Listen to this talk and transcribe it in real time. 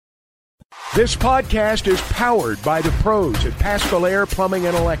This podcast is powered by the pros at Paschal Air Plumbing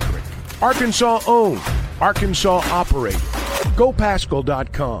and Electric. Arkansas owned. Arkansas operated.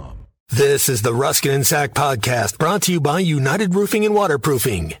 GoPaschal.com. This is the Ruscin and Sack Podcast, brought to you by United Roofing and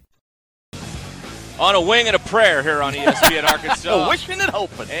Waterproofing. On a wing and a prayer here on ESPN Arkansas. Wishing and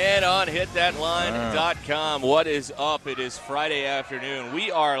hoping. And on hitthatline.com. What is up? It is Friday afternoon.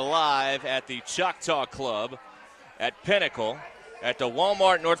 We are live at the Choctaw Club at Pinnacle at the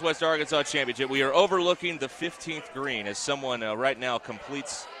Walmart Northwest Arkansas Championship. We are overlooking the 15th green as someone right now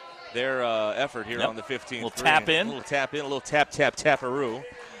completes their effort here on the 15th green. A little tap in. A little tap-taparoo.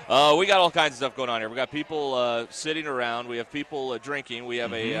 We got all kinds of stuff going on here. We got people sitting around. We have people drinking. We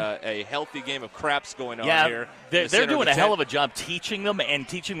have a healthy game of craps going on here. They're doing a hell of a job teaching them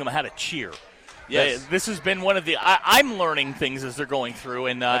how to cheer. Yes. This has been one of the I'm learning things as they're going through,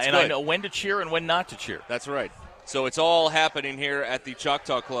 and I know when to cheer and when not to cheer. That's right. So it's all happening here at the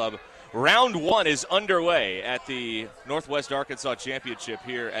Choctaw Club. Round one is underway at the Northwest Arkansas Championship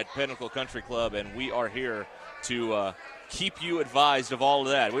here at Pinnacle Country Club, and we are here to keep you advised of all of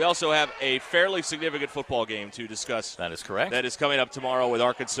that. We also have a fairly significant football game to discuss. That is correct. That is coming up tomorrow with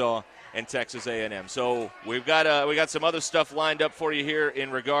Arkansas and Texas A&M. So we got some other stuff lined up for you here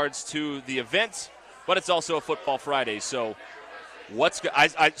in regards to the event, but it's also a Football Friday. So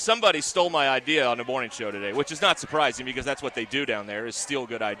somebody stole my idea on the morning show today, which is not surprising because that's what they do down there is steal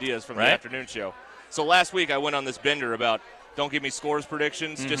good ideas from the afternoon show. So last week I went on this bender about don't give me scores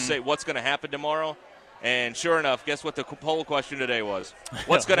predictions, just say what's going to happen tomorrow. And sure enough, guess what the poll question today was?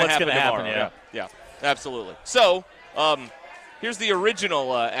 What's going to happen tomorrow? Yeah, absolutely. So here's the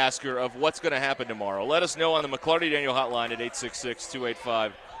original asker of what's going to happen tomorrow. Let us know on the McClarty Daniel hotline at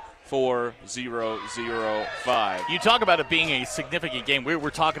 866-285-4005. You talk about it being a significant game. We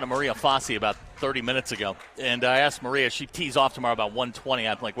were talking to Maria Fossey about 30 minutes ago, and I asked Maria, she tees off tomorrow about 1:20.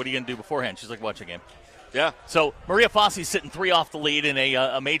 I'm like, what are you going to do beforehand? She's like, watch a game. Yeah. So Maria Fossey's sitting 3 off the lead in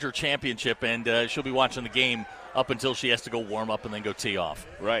a major championship, and she'll be watching the game up until she has to go warm up and then go tee off.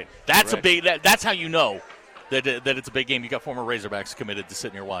 Right. That's a big. That's how you know that it's a big game. You got former Razorbacks committed to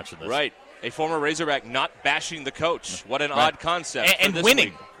sitting here watching this. Right. A former Razorback not bashing the coach. What an odd concept. And this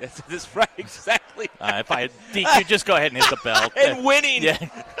winning. Week. That's right, exactly. If I had DQ, just go ahead and hit the bell. And winning. Yeah.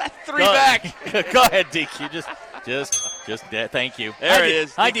 3 back. Go ahead, DQ. Just thank you. There it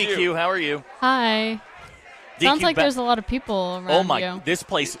is. Hi, DQ. How are you? Hi. Sounds like there's a lot of people around. Oh my! This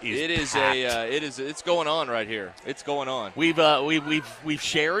place is. It's going on right here. It's going on. We've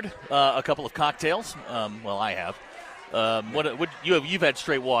shared a couple of cocktails. Well, I have. You've had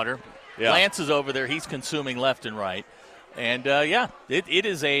straight water. Yeah. Lance is over there. He's consuming left and right. And it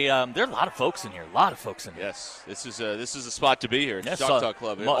is a. There are a lot of folks in here. Yes, this is a spot to be here. It's Choctaw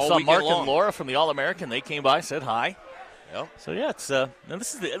Club. Saw Mark and Laura from the All-American. They came by, said hi. Yep. So it's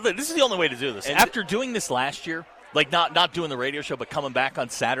this is the only way to do this. And after doing this last year, like not doing the radio show, but coming back on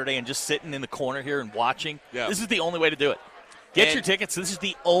Saturday and just sitting in the corner here and watching. Yeah. This is the only way to do it. Get your tickets. This is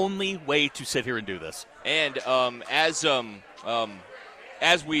the only way to sit here and do this. And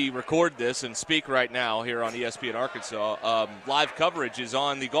as we record this and speak right now here on ESPN Arkansas, live coverage is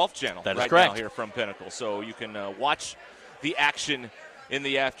on the Golf Channel correct. Now here from Pinnacle. So you can watch the action in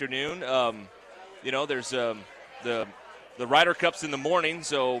the afternoon. There's the Ryder Cup's in the morning,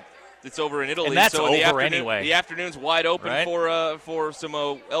 so it's over in Italy. And that's so over anyway. The afternoon's wide open for some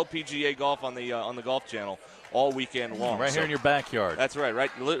LPGA golf on the Golf Channel all weekend long. Right here in your backyard. That's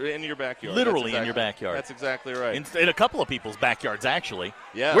right in your backyard. Literally in your backyard. That's exactly right. In a couple of people's backyards, actually.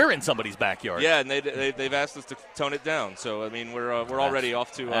 Yeah. We're in somebody's backyard. Yeah, and they've asked us to tone it down. So, I mean, we're already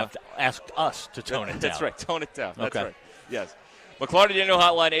off to ask us to tone it down. That's right. Tone it down. That's okay. right. Yes. McClarty Daniel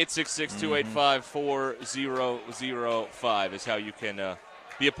hotline 866-285-4005 is how you can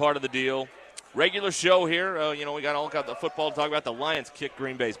be a part of the deal. Regular show here. We got the football to talk about. The Lions kicked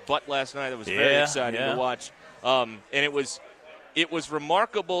Green Bay's butt last night. That was very exciting to watch. And it was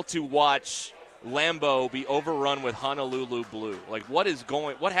remarkable to watch Lambeau be overrun with Honolulu blue. Like, what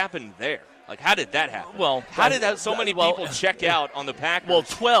happened there? Like, how did that happen? Well, how did so many people check out on the Packers? Well,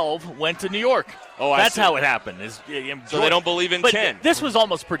 12 went to New York. Oh, that's how it happened. So they don't believe in 10. This was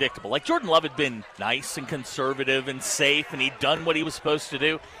almost predictable. Like, Jordan Love had been nice and conservative and safe, and he'd done what he was supposed to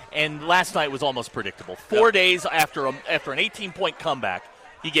do. And last night was almost predictable. 4 days after an 18-point comeback,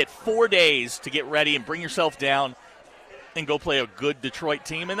 you get 4 days to get ready and bring yourself down and go play a good Detroit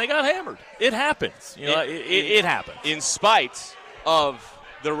team, and they got hammered. It happens. It happens. In spite of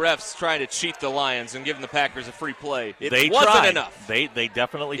the refs trying to cheat the Lions and giving the Packers a free play, it wasn't enough. They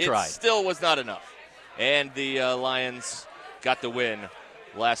definitely tried. It still was not enough. And the Lions got the win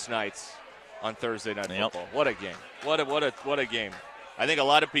last night on Thursday Night Football. What a game. What a game. I think a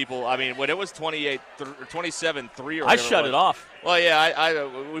lot of people, when it was 27-3 or I shut it off. Well, yeah,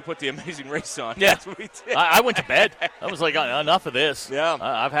 we put the Amazing Race on. Yeah. That's what we did. I went to bed. I was like, enough of this. Yeah.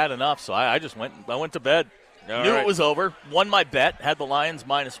 I've had enough, so I went to bed. Knew it was over. Won my bet. Had the Lions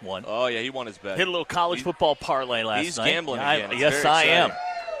 -1. Oh, yeah, he won his bet. Hit a little college football parlay last night. He's gambling again. Yes, I am.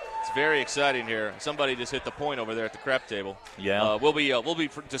 It's very exciting here. Somebody just hit the point over there at the crap table. Yeah. We'll be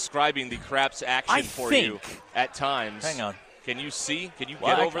describing the craps action for you at times. Hang on. Can you see? Can you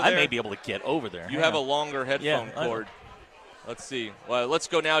get over there? I may be able to get over there. You have a longer headphone cord. Let's see. Well, let's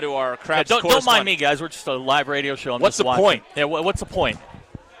go now to our craps don't mind me, guys. We're just a live radio show. What's the point? Yeah, what's the point?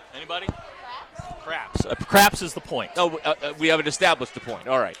 Anybody? Craps. Craps is the point. Oh, we haven't established the point.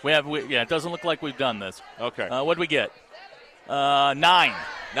 All right. It doesn't look like we've done this. Okay. What did we get? 9. 9.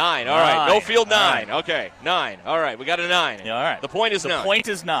 All right. No field 9. Right. Okay. 9. All right. We got a 9. Yeah, all right. The point is 9. The point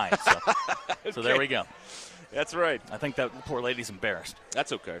is 9. So, okay. So there we go. That's right. I think that poor lady's embarrassed.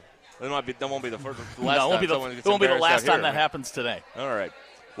 That's okay. That won't be the first. It won't be the last time that happens today. All right.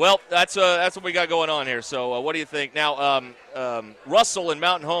 Well, that's what we got going on here. So what do you think? Now, Russell in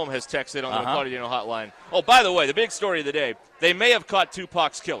Mountain Home has texted on the McCarty hotline. Oh, by the way, the big story of the day, they may have caught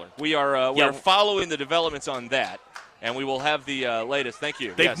Tupac's killer. We are following the developments on that, and we will have the latest. Thank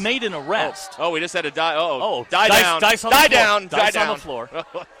you. They've made an arrest. Oh, we just had a die. Die down. Dice on the floor.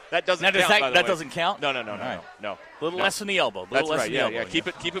 That doesn't count. By the that way. doesn't count. No. Right. No. A little less than the elbow. That's right. Yeah. Keep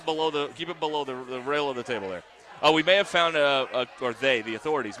it below the rail of the table there. Oh, we may have found the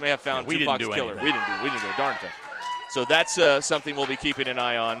authorities may have found Tupac's killer. We didn't do a darn thing. So that's something we'll be keeping an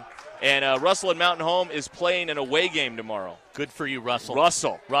eye on. And Russell and Mountain Home is playing an away game tomorrow. Good for you, Russell.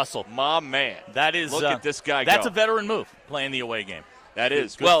 Russell, my man. That is. Look at this guy. That's a veteran move, playing the away game. That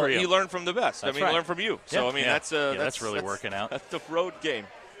is. Good for you. He learned from the best. That's he learned from you. So that's really working out. That's the road game.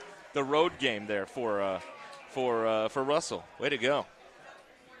 The road game there for Russell. Way to go.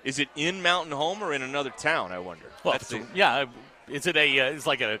 Is it in Mountain Home or in another town, I wonder? Well, is it it's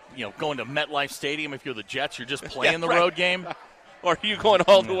like going to MetLife Stadium if you're the Jets, you're just playing the road game? Or are you going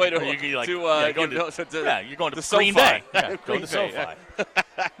all the way to you're going to Green Bay. Yeah, going to SoFi.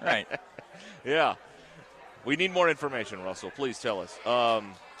 Right. Yeah. We need more information, Russell. Please tell us.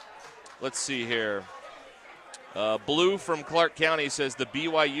 Let's see here. Blue from Clark County says the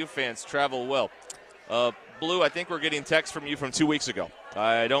BYU fans travel well. Blue, I think we're getting text from you from 2 weeks ago.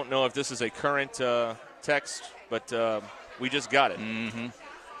 I don't know if this is a current text, but we just got it.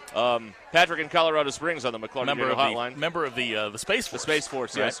 Mm-hmm. Patrick in Colorado Springs on the McClarty hotline. Member of the Space Force. The Space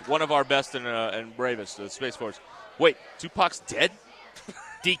Force, yes. Right. One of our best and bravest, the Space Force. Wait, Tupac's dead?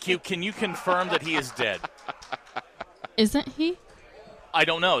 DQ, can you confirm that he is dead? Isn't he? I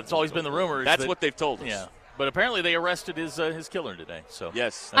don't know. It's always been the rumor. That's what they've told us. Yeah. But apparently they arrested his killer today. So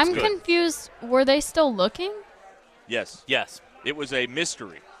yes, I'm confused. Were they still looking? Yes. It was a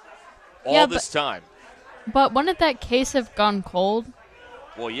mystery all this time. But wouldn't that case have gone cold?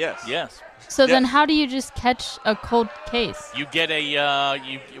 Well, yes. So then how do you just catch a cold case? You get a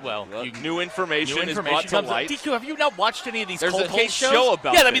new information is brought to light. DQ, have you not watched any of these There's cold a whole shows? show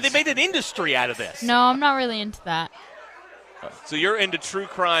about this. this. I mean, they made an industry out of this. No, I'm not really into that. So you're into true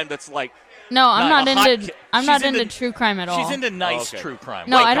crime that's like... No, I'm not into true crime at all. She's into nice true crime.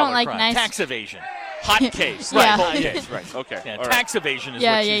 No, I don't like crime. nice. Tax evasion. Hot case. Yeah. Hot case, right. Okay. Yeah, all tax right. evasion is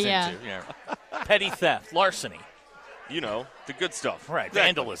what she's into. Yeah. Petty theft, larceny. You know, the good stuff. Right,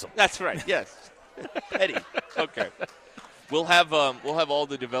 vandalism. That's right, yes. Petty. Okay. We'll have all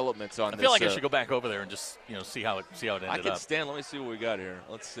the developments on this. I feel like I should go back over there and just see how it ended up. I can stand. Let me see what we got here.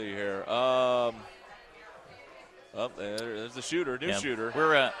 Let's see here. There's the shooter, shooter.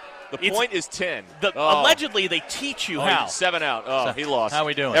 We're the point is 10. Allegedly, they teach you how. 7 out. Oh, so, he lost. How are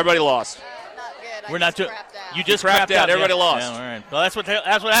we doing? Everybody lost. Not good. We're not doing. You just crapped out. Everybody lost. Yeah, all right. Well, that's what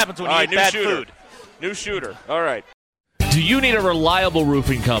happens when you eat bad food. New shooter. All right. Do you need a reliable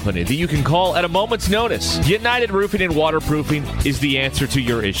roofing company that you can call at a moment's notice? United Roofing and Waterproofing is the answer to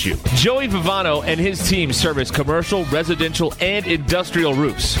your issue. Joey Vivano and his team service commercial, residential, and industrial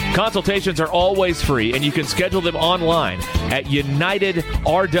roofs. Consultations are always free, and you can schedule them online at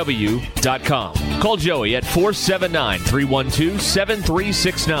unitedrw.com. Call Joey at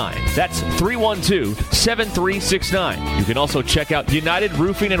 479-312-7369. That's 312-7369. You can also check out United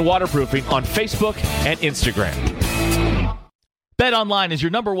Roofing and Waterproofing on Facebook and Instagram. BetOnline is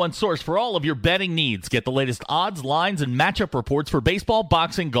your number one source for all of your betting needs. Get the latest odds, lines, and matchup reports for baseball,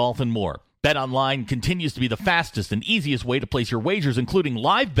 boxing, golf, and more. BetOnline continues to be the fastest and easiest way to place your wagers, including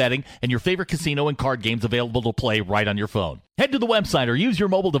live betting and your favorite casino and card games available to play right on your phone. Head to the website or use your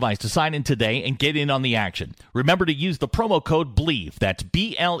mobile device to sign in today and get in on the action. Remember to use the promo code BLEAV, that's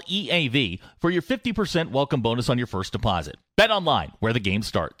BLEAV, for your 50% welcome bonus on your first deposit. BetOnline, where the game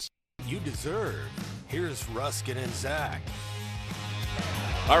starts. You deserve. Here's Ruscin and Zach.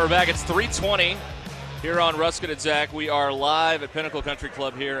 All right, we're back. It's 3:20 here on Ruscin and Zach. We are live at Pinnacle Country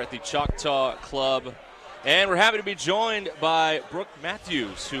Club here at the Choctaw Club. And we're happy to be joined by Brooke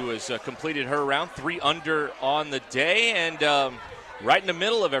Matthews, who has completed her round 3 under on the day and right in the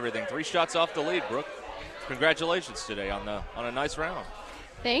middle of everything. 3 shots off the lead. Brooke, congratulations today on a nice round.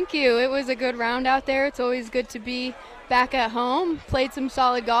 Thank you. It was a good round out there. It's always good to be back at home. Played some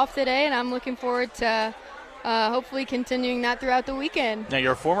solid golf today, and I'm looking forward to hopefully continuing that throughout the weekend. Now,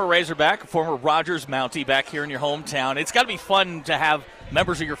 you're a former Razorback, a former Rogers Mountie back here in your hometown. It's got to be fun to have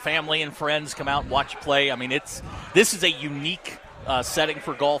members of your family and friends come out and watch you play. I mean, this is a unique setting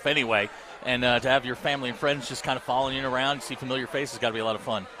for golf anyway. And to have your family and friends just kind of following you around, see familiar faces, got to be a lot of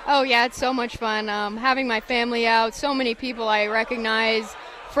fun. Oh, yeah, it's so much fun. Having my family out, so many people I recognize,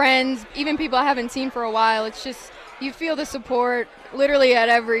 friends, even people I haven't seen for a while. It's just, you feel the support literally at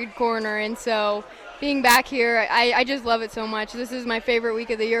every corner. And so being back here, I just love it so much. This is my favorite week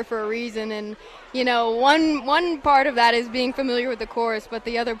of the year for a reason. And, you know, one part of that is being familiar with the course, but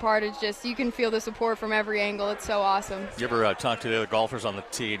the other part is just you can feel the support from every angle. It's so awesome. You ever talk to the other golfers on the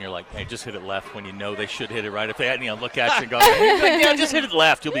tee and you're like, hey, just hit it left when you know they should hit it right? If they look at you and go, yeah, just hit it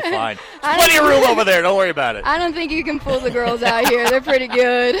left. You'll be fine. There's plenty of room over there. Don't worry about it. I don't think you can fool the girls out here. They're pretty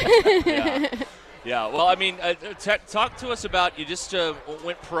good. Yeah, well, I mean, talk to us about, you just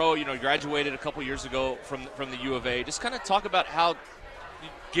went pro, you graduated a couple years ago from the U of A. Just kind of talk about how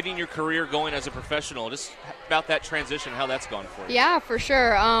getting your career going as a professional, just about that transition, how that's gone for you. Yeah, for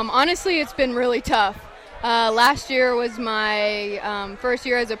sure. Honestly, it's been really tough. Last year was my first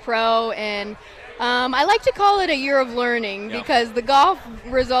year as a pro, and I like to call it a year of learning because the golf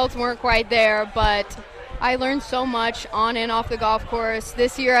results weren't quite there, but I learned so much on and off the golf course.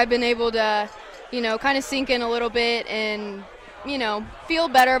 This year I've been able to kind of sink in a little bit and, feel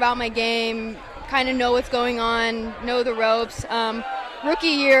better about my game, kind of know what's going on, know the ropes. Rookie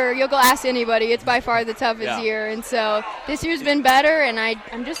year, you'll go ask anybody. It's by far the toughest year. And so this year's been better, and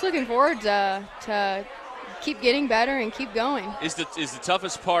I'm just looking forward to keep getting better and keep going. Is the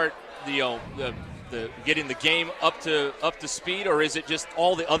toughest part the getting the game up to speed, or is it just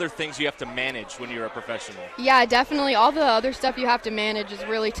all the other things you have to manage when you're a professional? Yeah, definitely. All the other stuff you have to manage is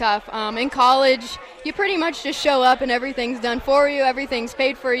really tough. In college, you pretty much just show up and everything's done for you. Everything's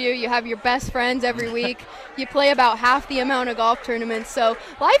paid for you. You have your best friends every week. You play about half the amount of golf tournaments. So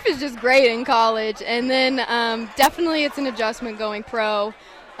life is just great in college. And then definitely it's an adjustment going pro.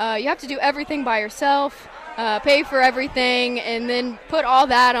 You have to do everything by yourself. Pay for everything, and then put all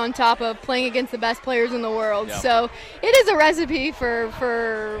that on top of playing against the best players in the world. Yeah. So it is a recipe for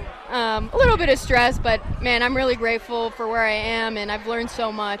a little bit of stress, but, man, I'm really grateful for where I am, and I've learned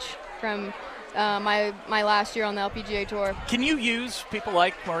so much from my last year on the LPGA Tour. Can you use people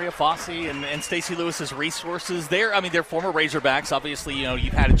like Maria Fossey and Stacey Lewis as resources? They're former Razorbacks. Obviously,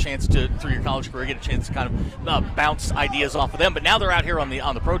 you've had a chance to, through your college career, get a chance to kind of bounce ideas off of them. But now they're out here on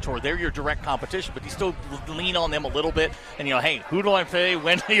the Pro Tour. They're your direct competition, but you still lean on them a little bit. And hey, who do I pay?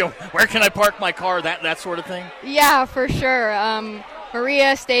 When? Where can I park my car? That sort of thing. Yeah, for sure.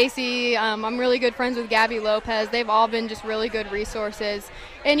 Maria, Stacy, I'm really good friends with Gabby Lopez. They've all been just really good resources.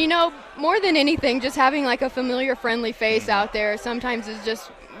 And, more than anything, just having like a familiar, friendly face out there sometimes is just,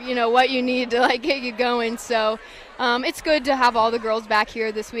 what you need to like get you going. So it's good to have all the girls back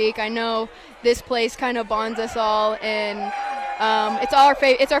here this week. I know this place kind of bonds us all, and it's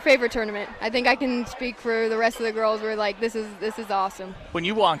our favorite tournament. I think I can speak for the rest of the girls. We're like, this is awesome. When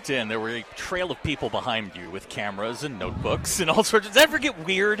you walked in, there were a trail of people behind you with cameras and notebooks and all sorts. Does that ever get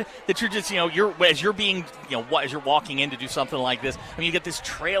weird that you're just, as you're walking in to do something like this? I mean, you get this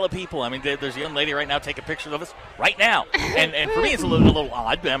trail of people. I mean, there's a young lady right now taking pictures of us right now, and for me, it's a little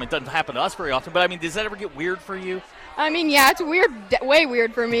odd. I mean, it doesn't happen to us very often. But I mean, does that ever get weird for you? I mean, yeah, it's weird, way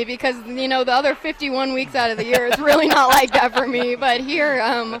weird for me because, the other 51 weeks out of the year, it's really not like that for me. But here,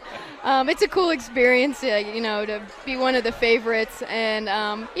 it's a cool experience, to be one of the favorites. And,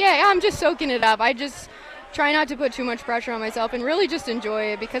 I'm just soaking it up. I just try not to put too much pressure on myself and really just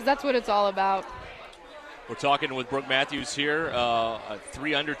enjoy it because that's what it's all about. We're talking with Brooke Matthews here,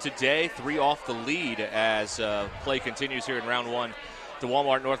 3 under today, 3 off the lead as play continues here in round 1, the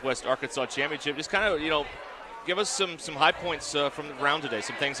Walmart Northwest Arkansas Championship. Just kind of, give us some high points from the round today,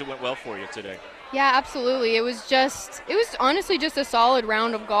 some things that went well for you today. Yeah, absolutely. It was honestly just a solid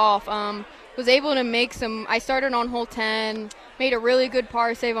round of golf. Was able to make I started on hole 10, made a really good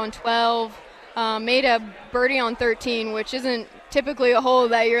par save on 12, made a birdie on 13, which isn't typically a hole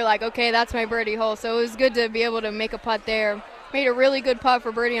that you're like, okay, that's my birdie hole. So it was good to be able to make a putt there. Made a really good putt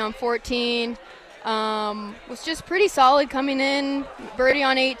for birdie on 14. Was just pretty solid coming in, birdie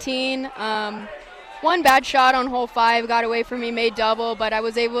on 18. One bad shot on hole 5 got away from me, made double, but I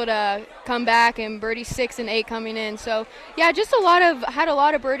was able to come back and birdie 6 and 8 coming in. So yeah, just had a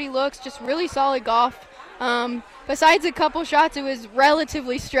lot of birdie looks, just really solid golf. Besides a couple shots, it was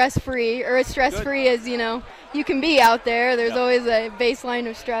relatively stress-free, or as stress-free as you can be out there. There's always a baseline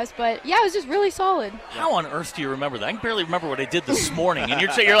of stress, but yeah, it was just really solid. How on earth do you remember that? I can barely remember what I did this morning, and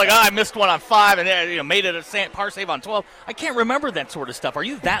you're like, I missed one on 5 and made it a par save on 12. I can't remember that sort of stuff. Are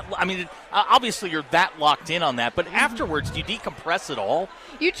you that? I mean, obviously you're that locked in on that, but afterwards, do you decompress at all?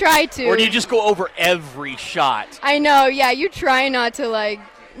 You try to, or do you just go over every shot? I know, yeah. You try not to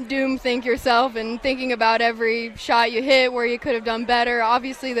doom think yourself and thinking about every shot you hit where you could have done better.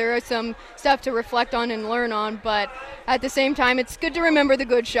 Obviously there is some stuff to reflect on and learn on, but at the same time it's good to remember the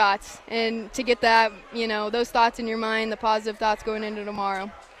good shots and to get that, those thoughts in your mind, the positive thoughts going into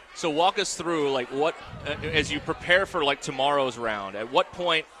tomorrow. So walk us through what as you prepare for tomorrow's round, at what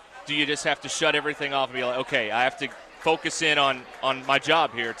point do you just have to shut everything off and be like, okay, I have to focus in on my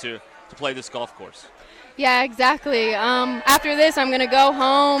job here to play this golf course? Yeah, exactly. After this, I'm going to go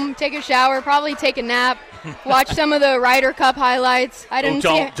home, take a shower, probably take a nap, watch some of the Ryder Cup highlights. I didn't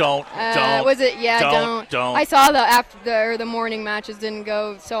don't. Was it? Yeah, don't. I saw the morning matches didn't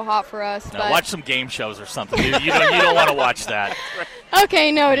go so hot for us. No, but watch some game shows or something. You don't want to watch that.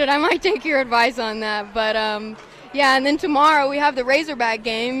 Okay, noted. I might take your advice on that. But, yeah, and then tomorrow we have the Razorback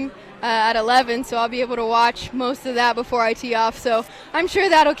game at 11, so I'll be able to watch most of that before I tee off. So I'm sure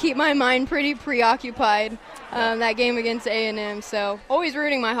that'll keep my mind pretty preoccupied, that game against A&M. So always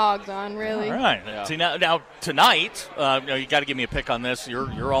rooting my Hogs on, really. All right. Yeah. See, now tonight, you got to give me a pick on this.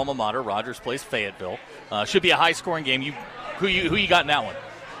 Your alma mater, Rogers plays Fayetteville. Should be a high-scoring game. Who you got in that one?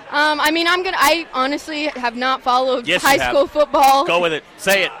 I honestly have not followed yes, high school football. Go with it.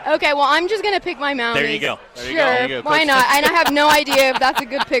 Say it. Okay, well, I'm just going to pick my Mounties. There you go. Sure, why not? And I have no idea if that's a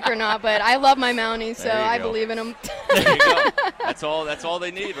good pick or not, but I love my Mounties, so I believe in them. There you go. That's all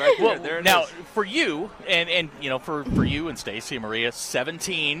they need right there. There it now, is. for you, and for you and Stacy and Maria,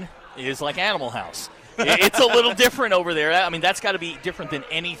 17 is like Animal House. It's a little different over there. I mean, that's got to be different than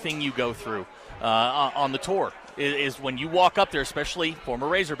anything you go through on the tour. Is when you walk up there, especially former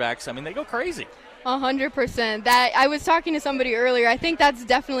Razorbacks, I mean, they go crazy. 100%. That I was talking to somebody earlier. I think that's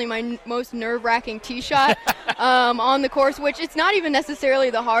definitely my most nerve-wracking tee shot on the course, which it's not even necessarily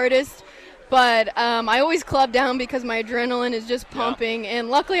the hardest, but I always club down because my adrenaline is just pumping. Yeah. And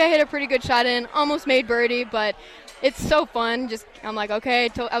luckily I hit a pretty good shot in, almost made birdie, but it's so fun. I'm like, okay,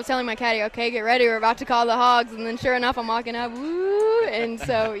 I was telling my caddy, okay, get ready, we're about to call the Hogs, and then sure enough, I'm walking up, woo, and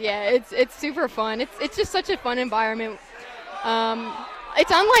so yeah, it's super fun. It's just such a fun environment.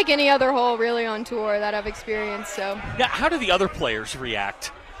 It's unlike any other hole really on tour that I've experienced. So now, how do the other players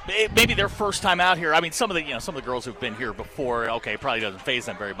react? Maybe their first time out here. I mean, some of the girls who've been here before, okay, probably doesn't faze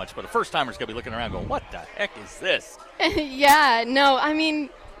them very much, but a first timer's gonna be looking around, going, "What the heck is this?" Yeah, no, I mean,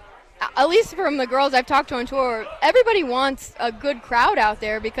 at least from the girls I've talked to on tour, everybody wants a good crowd out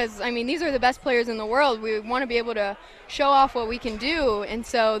there because, I mean, these are the best players in the world. We want to be able to show off what we can do, and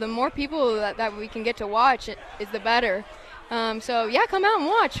so the more people that we can get to watch is the better. So, yeah, come out and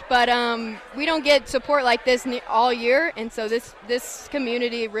watch. But we don't get support like this all year, and so this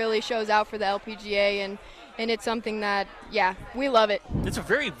community really shows out for the LPGA, and it's something that, yeah, we love it. It's a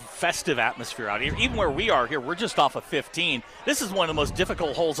very festive atmosphere out here. Even where we are here, we're just off of 15. This is one of the most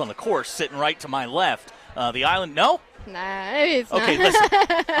difficult holes on the course, sitting right to my left. The island, no? Nah, it's not. Okay, listen,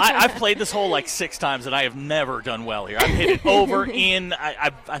 I've played this hole like 6 times, and I have never done well here. I've hit it over, in.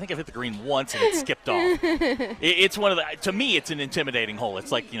 I think I've hit the green once, and it skipped off. It's one of the. To me, it's an intimidating hole.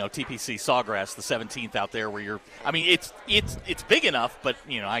 It's like TPC Sawgrass, the 17th out there, where you're. I mean, it's big enough, but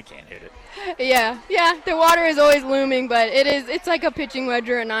I can't hit it. Yeah. The water is always looming, but it's like a pitching wedge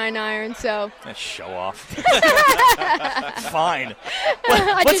or a 9-iron. So. Let's show off. Fine.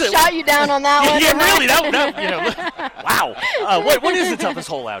 I just shot you down on that one. Yeah, really. Wow. What is the toughest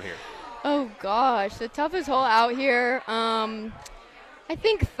hole out here? Oh, gosh. The toughest hole out here, I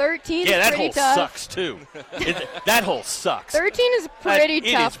think 13 is pretty tough. Yeah, that hole sucks, too. That hole sucks. 13 is a pretty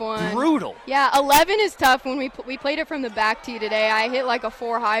tough one. It is brutal. Yeah, 11 is tough. When we played it from the back tee today, I hit like a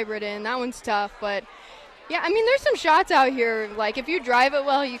 4 hybrid in. That one's tough, but yeah, I mean, there's some shots out here. Like, if you drive it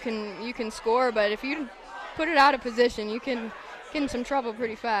well, you can score, but if you put it out of position, you can get in some trouble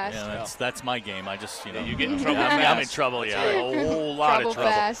pretty fast. Yeah, that's my game. I just, you get in trouble I'm in trouble, yeah. A whole lot of trouble.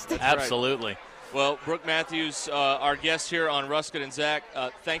 Fast. Absolutely. Right. Well, Brooke Matthews, our guest here on Ruscin and Zach,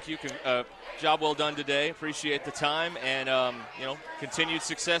 thank you. Job well done today. Appreciate the time and, continued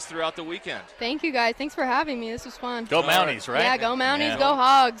success throughout the weekend. Thank you, guys. Thanks for having me. This was fun. Go Mounties, right? Yeah, go Mounties, go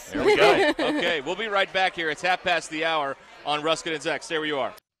Hogs. There we go. Okay, we'll be right back here. It's 1:30 on Ruscin and Zach. Stay where you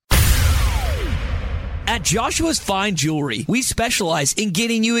are. At Joshua's Fine Jewelry, we specialize in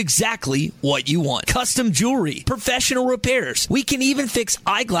getting you exactly what you want. Custom jewelry, professional repairs. We can even fix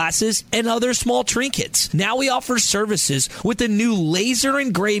eyeglasses and other small trinkets. Now we offer services with a new laser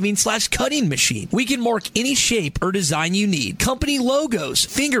engraving/cutting machine. We can mark any shape or design you need. Company logos,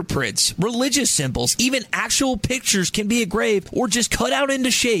 fingerprints, religious symbols, even actual pictures can be engraved or just cut out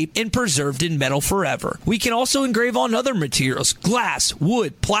into shape and preserved in metal forever. We can also engrave on other materials, glass,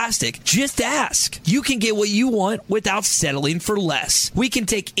 wood, plastic. Just ask. You can get what you want without settling for less. We can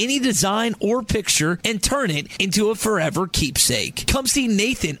take any design or picture and turn it into a forever keepsake. Come see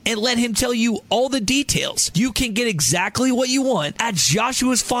Nathan and let him tell you all the details. You can get exactly what you want at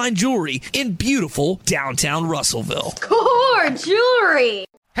Joshua's Fine Jewelry in beautiful downtown Russellville. Core Jewelry.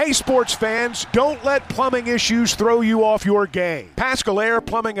 Hey sports fans, don't let plumbing issues throw you off your game. Pascal Air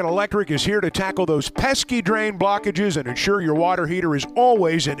Plumbing and Electric is here to tackle those pesky drain blockages and ensure your water heater is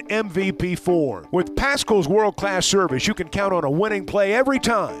always in MVP form. With Pascal's world-class service, you can count on a winning play every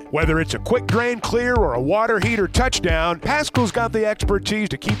time. Whether it's a quick drain clear or a water heater touchdown, Pascal's got the expertise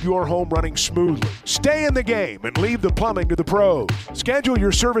to keep your home running smoothly. Stay in the game and leave the plumbing to the pros. Schedule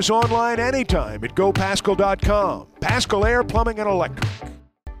your service online anytime at gopascal.com. Pascal Air Plumbing and Electric.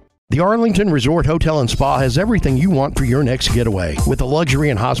 The Arlington Resort Hotel and Spa has everything you want for your next getaway. With the luxury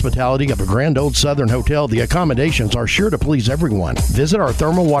and hospitality of a grand old southern hotel, the accommodations are sure to please everyone. Visit our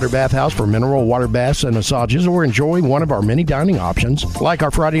thermal water bathhouse for mineral water baths and massages or enjoy one of our many dining options, like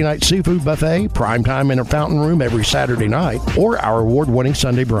our Friday night seafood buffet, primetime in a fountain room every Saturday night, or our award-winning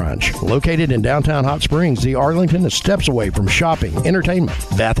Sunday brunch. Located in downtown Hot Springs, the Arlington is steps away from shopping, entertainment,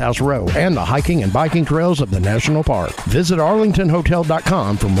 Bathhouse Row, and the hiking and biking trails of the National Park. Visit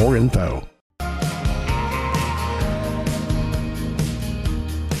arlingtonhotel.com for more info.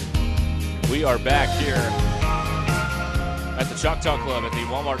 We are back here at the Choctaw Club at the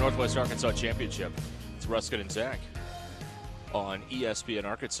Walmart Northwest Arkansas Championship. It's Ruscin and Zach on ESPN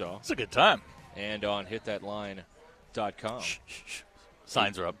Arkansas. It's a good time. And on hitthatline.com.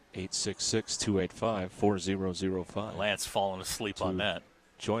 Signs are up. 866-285-4005. Lance falling asleep on that.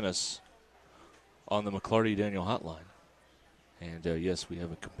 Join us on the McClarty Daniel hotline. And, yes, we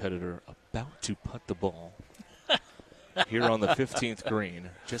have a competitor about to putt the ball here on the 15th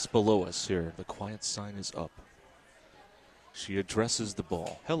green, just below us here. The quiet sign is up. She addresses the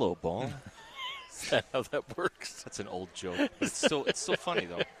ball. Hello, ball. Is that how that works? That's an old joke, but it's still funny,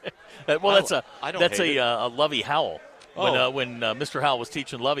 though. That's a Lovey Howell. When Mr. Howell was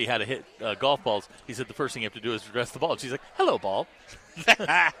teaching Lovey how to hit golf balls, he said the first thing you have to do is address the ball. And she's like, hello, ball.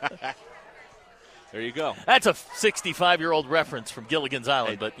 There you go. That's a 65-year-old reference from Gilligan's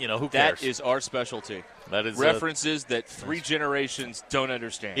Island, but, who cares? That is our specialty. That is references that 3 generations don't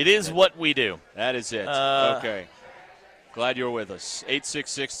understand. It is what we do. That is it. Okay. Glad you're with us.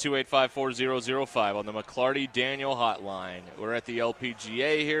 866-285-4005 on the McClarty Daniel hotline. We're at the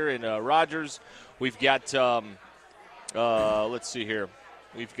LPGA here in Rogers. We've got, let's see here.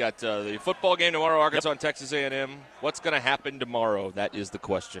 We've got the football game tomorrow, Arkansas and Texas A&M. What's going to happen tomorrow? That is the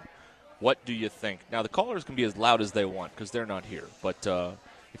question. What do you think? Now, the callers can be as loud as they want because they're not here. But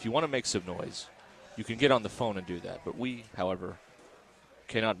if you want to make some noise, you can get on the phone and do that. But we, however,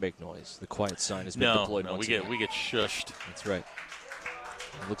 cannot make noise. The quiet sign has been deployed once again. We get shushed. That's right.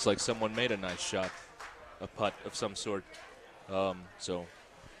 It looks like someone made a nice shot, a putt of some sort. So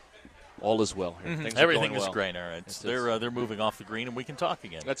all is well here. Mm-hmm. Everything is great. All right. They're moving off the green, and we can talk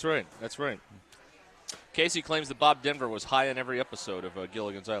again. That's right. Casey claims that Bob Denver was high in every episode of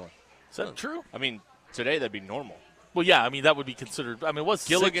Gilligan's Island. Is that true? I mean, today that'd be normal. Well, yeah, that would be considered. It was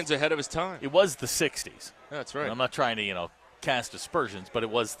Gilligan's ahead of his time. It was the 60s. That's right. And I'm not trying to, cast aspersions, but it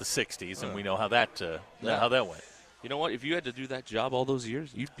was the 60s, and we know how that went. You know what? If you had to do that job all those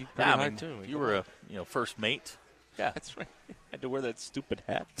years, you'd be pretty high too. You were a first mate. Yeah, that's right. Had to wear that stupid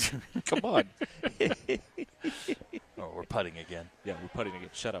hat. Come on. We're putting again. Yeah, we're putting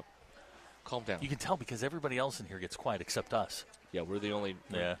again. Shut up. Calm down. You can tell because everybody else in here gets quiet except us. Yeah, we're the only.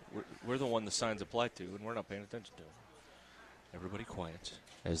 Yeah, we're the one the signs apply to, and we're not paying attention to. Everybody quiet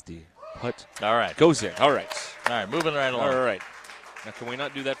as the putt. All right, goes in. All right, moving right along. All right. Now, can we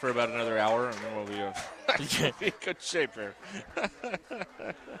not do that for about another hour, and then we'll be in good shape here.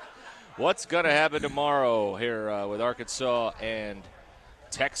 What's going to happen tomorrow here with Arkansas and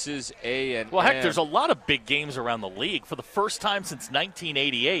Texas A&M? Well, heck, there's a lot of big games around the league. For the first time since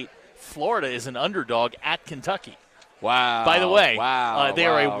 1988, Florida is an underdog at Kentucky. Wow. By the way, they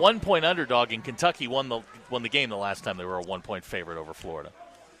are a 1-point underdog, and Kentucky won the game the last time they were a 1-point favorite over Florida.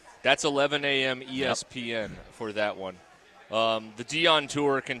 That's 11 a.m. ESPN for that one. The Dion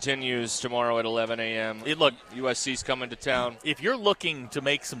Tour continues tomorrow at 11 a.m. Look, USC's coming to town. If you're looking to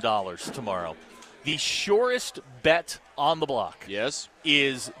make some dollars tomorrow, the surest bet on the block is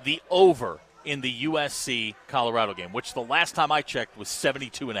the over in the USC-Colorado game, which the last time I checked was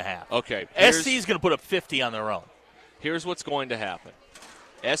 72.5. Okay. SC is going to put up 50 on their own. Here's what's going to happen.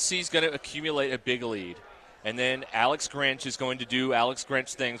 SC's going to accumulate a big lead, and then Alex Grinch is going to do Alex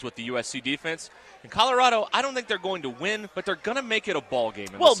Grinch things with the USC defense. In Colorado, I don't think they're going to win, but they're going to make it a ball game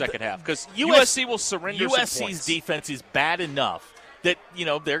in the second half because USC will surrender some points. USC's defense is bad enough that,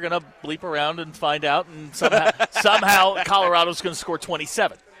 they're going to bleep around and find out, and somehow Colorado's going to score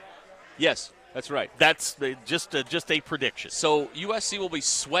 27. Yes, that's right. That's just a prediction. So USC will be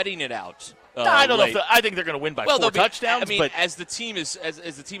sweating it out. I don't know. I think they're going to win by 4 touchdowns. But as the team is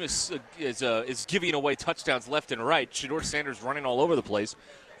giving away touchdowns left and right, Shedeur Sanders running all over the place.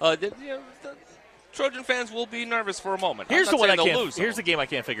 The Trojan fans will be nervous for a moment. Here's the game I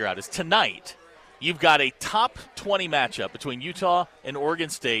can't figure out. Is tonight you've got a top 20 matchup between Utah and Oregon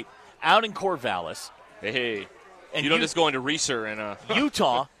State out in Corvallis. Hey. And you don't just go into Reeser and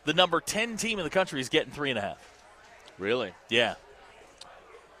Utah, the number 10 team in the country, is getting 3.5. Really? Yeah.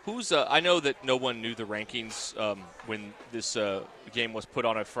 Who's? I know that no one knew the rankings when this game was put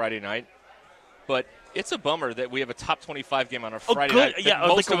on a Friday night, but it's a bummer that we have a top 25 game on a Friday night. Yeah,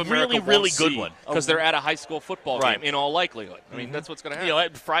 most like of America really good one because they're at a high school football game in all likelihood. I mean, that's what's going to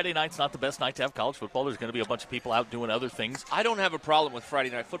happen. Friday night's not the best night to have college football. There's going to be a bunch of people out doing other things. I don't have a problem with Friday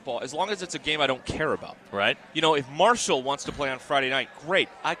night football as long as it's a game I don't care about. Right. If Marshall wants to play on Friday night, great.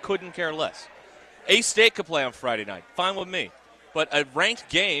 I couldn't care less. A-State could play on Friday night. Fine with me. But a ranked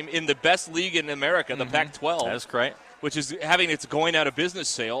game in the best league in America, the Pac-12. That's great. Which is having its going out of business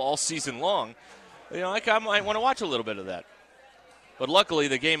sale all season long. I might want to watch a little bit of that. But luckily,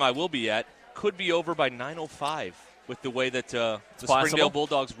 the game I will be at could be over by 9:05 with the way that the Springdale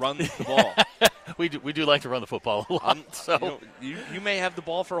Bulldogs run the ball. We do like to run the football a lot. So you may have the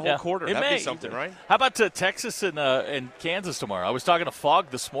ball for a whole quarter. That'd be something, right? How about Texas and Kansas tomorrow? I was talking to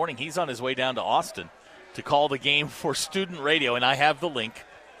Fogg this morning. He's on his way down to Austin to call the game for student radio, and I have the link.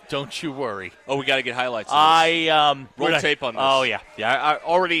 Don't you worry. Oh, we got to get highlights of this. Roll tape on this. Oh, yeah. Yeah,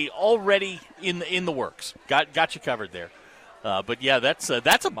 already in the works. Got you covered there. But, yeah, that's a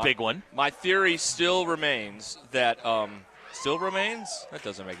big one. My theory still remains that that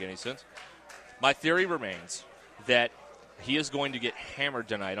doesn't make any sense. My theory remains that he is going to get hammered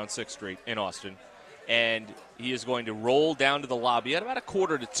tonight on 6th Street in Austin, and he is going to roll down to the lobby at about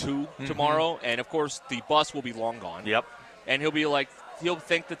 1:45 tomorrow, and, of course, the bus will be long gone. Yep. And he'll be like, he'll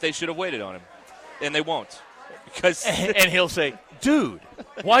think that they should have waited on him, and they won't. And he'll say, dude,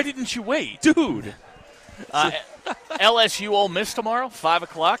 why didn't you wait? Dude. LSU Ole Miss tomorrow, 5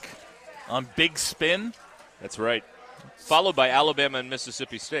 o'clock on Big Spin. That's right. Followed by Alabama and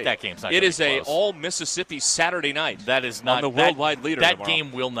Mississippi State. That game's not It is a all Mississippi Saturday night. That is not on the worldwide leader That tomorrow.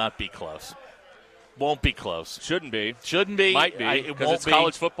 game will not be close. Won't be close. Shouldn't be. Might be. Because it's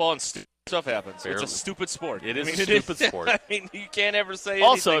college football and stuff happens. Barely. It's a stupid sport. It is a stupid sport. I mean, you can't ever say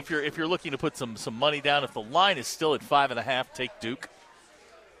also, anything. if you're looking to put some money down, if the line is still at 5.5, take Duke.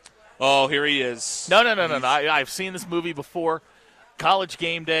 Oh, here he is. No. I've seen this movie before. College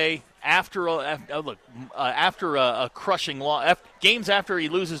game day. After a crushing loss, games after he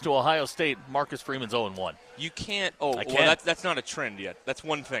loses to Ohio State, Marcus Freeman's 0-1. You can't. Oh, well, that's not a trend yet. That's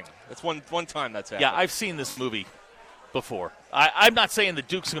one thing. That's one time that's happened. Yeah, I've seen this movie before. I'm not saying that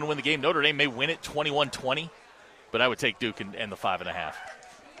Duke's going to win the game. Notre Dame may win it 21-20, but I would take Duke and the 5.5.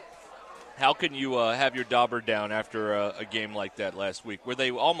 How can you have your dauber down after a game like that last week where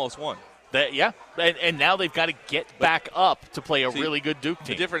they almost won? And now they've got to get back up to play a really good Duke team.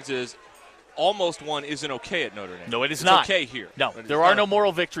 The difference is almost one isn't okay at Notre Dame. No, it is not. It's okay here. No, there are no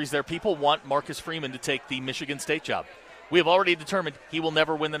moral victories there. People want Marcus Freeman to take the Michigan State job. We have already determined he will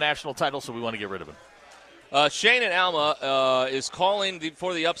never win the national title, so we want to get rid of him. Shane and Alma is calling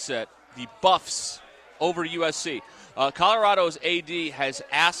for the upset, the Buffs over USC. Colorado's AD has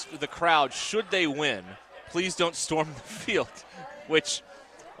asked the crowd, should they win, please don't storm the field, which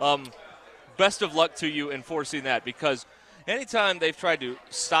best of luck to you enforcing that, because Anytime they've tried to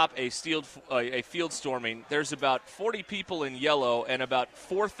stop a field storming, there's about 40 people in yellow and about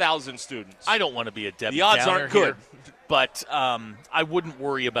 4,000 students. I don't want to be a Debbie The odds Downer aren't good. here, but I wouldn't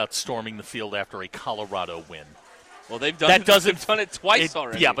worry about storming the field after a Colorado win. Well, they've done it twice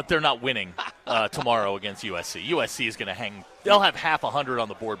already. Yeah, but they're not winning tomorrow against USC. USC is going to hang. They'll have 100 on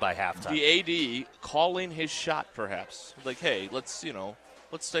the board by halftime. The AD calling his shot, perhaps. Like, hey, let's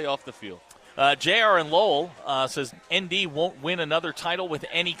stay off the field. JR in Lowell says ND won't win another title with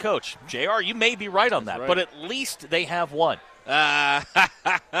any coach. JR, you may be right on that, right. But at least they have one.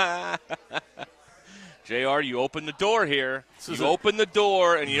 JR, you open the door here. You open the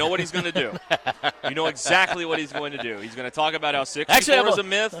door, and you know what he's going to do. You know exactly what he's going to do. He's going to talk about how 64 is a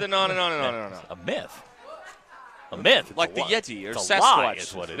myth and on and on and on and on. A myth? A myth? Like the Yeti or it's Sasquatch. A lie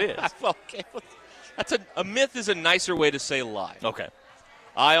is what it is. Well, okay. A myth is a nicer way to say lie. Okay.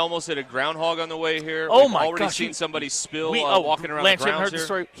 I almost hit a groundhog on the way here. Oh, We've my already gosh. seen somebody spill Walking around Lance, the grounds heard here. the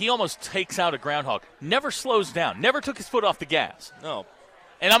story. He almost takes out a groundhog. Never slows down. Never took his foot off the gas. No.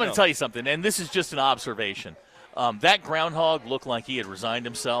 And I'm going to tell you something, and this is just an observation. That groundhog looked like he had resigned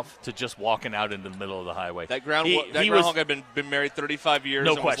himself to just walking out into the middle of the highway. That groundhog had been married 35 years.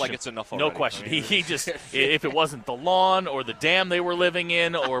 No and question. Was like it's enough already. No question. I mean, He just, if it wasn't the lawn or the dam they were living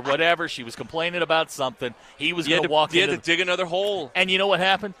in or whatever, she was complaining about something, he was going to walk in. He had to dig another hole. And you know what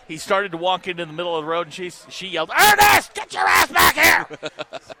happened? He started to walk into the middle of the road, and she yelled, "Ernest, get your ass back here!"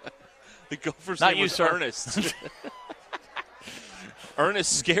 The Gopher's Not name you, was sir. Ernest.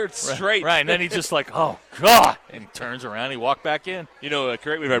 Ernest scared straight. Right, and then he's just like, oh, God, and he turns around, he walked back in. You know,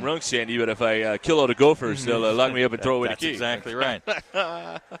 correct me if I'm wrong, Sandy, but if I kill all the Gophers, they'll lock me up and throw away the key. That's exactly right.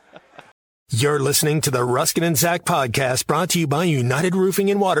 You're listening to the Ruscin and Zach podcast, brought to you by United Roofing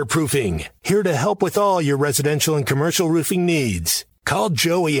and Waterproofing, here to help with all your residential and commercial roofing needs. Call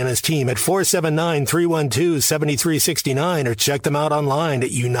Joey and his team at 479-312-7369 or check them out online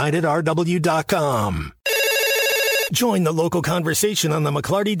at unitedrw.com. Join the local conversation on the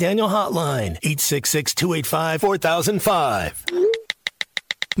McClarty Daniel hotline, 866-285-4005.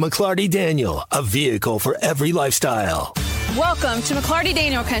 McClarty Daniel, a vehicle for every lifestyle. Welcome to McClarty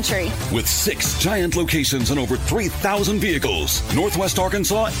Daniel Country. With 6 giant locations and over 3,000 vehicles, Northwest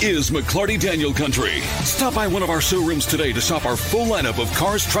Arkansas is McClarty Daniel Country. Stop by one of our showrooms today to shop our full lineup of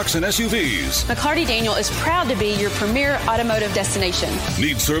cars, trucks, and SUVs. McClarty Daniel is proud to be your premier automotive destination.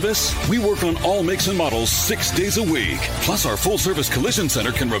 Need service? We work on all makes and models 6 days a week. Plus, our full-service collision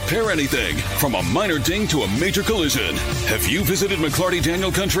center can repair anything, from a minor ding to a major collision. Have you visited McClarty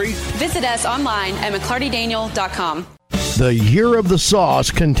Daniel Country? Visit us online at McClartyDaniel.com. The Year of the Sauce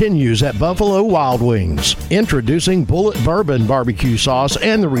continues at Buffalo Wild Wings. Introducing Bullet Bourbon Barbecue Sauce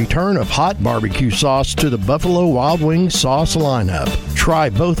and the return of Hot Barbecue Sauce to the Buffalo Wild Wings sauce lineup. Try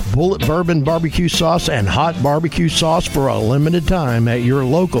both Bullet Bourbon Barbecue Sauce and Hot Barbecue Sauce for a limited time at your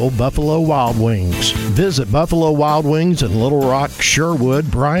local Buffalo Wild Wings. Visit Buffalo Wild Wings in Little Rock, Sherwood,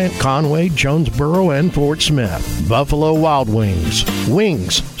 Bryant, Conway, Jonesboro, and Fort Smith. Buffalo Wild Wings.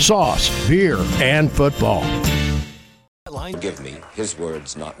 Wings, sauce, beer, and football. Give me his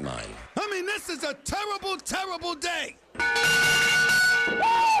words, not mine. I mean, this is a terrible, terrible day.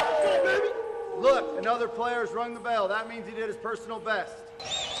 Look, another player's rung the bell. That means he did his personal best.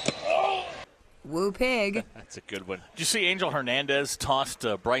 Woo pig. That's a good one. Did you see Angel Hernandez tossed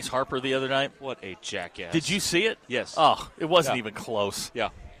Bryce Harper the other night? What a jackass. Did you see it? Yes. Oh, it wasn't even close. Yeah.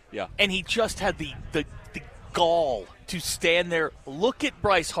 And he just had the gall to stand there, look at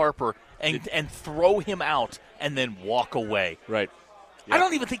Bryce Harper, and throw him out and then walk away. Right. Yeah. I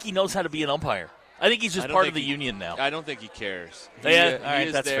don't even think he knows how to be an umpire. I think he's just part of the union now. I don't think he cares. All right, he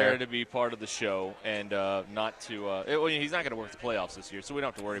is that's there fair. to be part of the show and not to. He's not going to work the playoffs this year, so we don't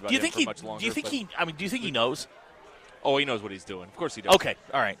have to worry about him for much longer. Do you think he knows? Oh, he knows what he's doing. Of course he does. Okay,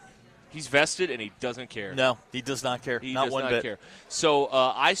 all right. He's vested and he doesn't care. No, he does not care. He not does one not bit. care. So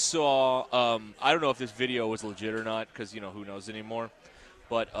I saw. I don't know if this video was legit or not because who knows anymore.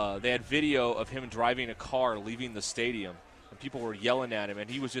 But they had video of him driving a car leaving the stadium. And people were yelling at him, and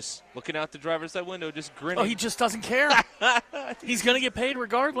he was just looking out the driver's side window, just grinning. Oh, he just doesn't care. He's going to get paid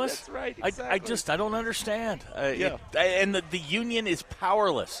regardless. That's right. Exactly. I don't understand. And the union is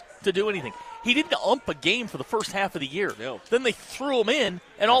powerless to do anything. He didn't ump a game for the first half of the year. No. Then they threw him in,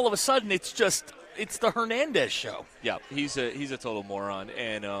 and all of a sudden it's the Hernandez show. Yeah, he's a total moron,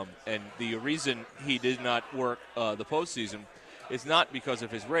 and the reason he did not work the postseason is not because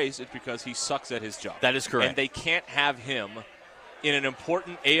of his race, it's because he sucks at his job. That is correct. And they can't have him in an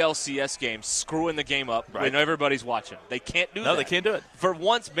important ALCS game screwing the game up when everybody's watching. They can't do that. No, they can't do it. For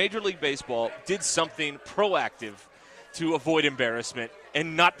once, Major League Baseball did something proactive to avoid embarrassment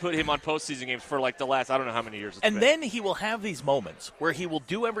and not put him on postseason games for like the last I don't know how many years. And then he will have these moments where he will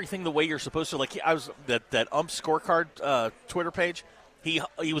do everything the way you're supposed to. Like I was that ump scorecard Twitter page. He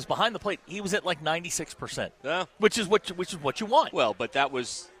was behind the plate. He was at like 96%. Yeah. Which is what you want. Well, but that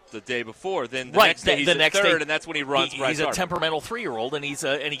was the day before. Then the next day he's at third, and that's when he runs. He's a temperamental 3-year-old, and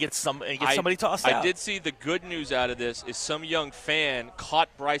he gets somebody tossed out. I did see the good news out of this is some young fan caught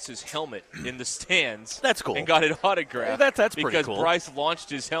Bryce's helmet in the stands. That's cool. And got it autographed. That's pretty cool. Because Bryce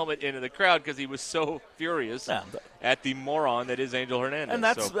launched his helmet into the crowd because he was so furious at the moron that is Angel Hernandez. And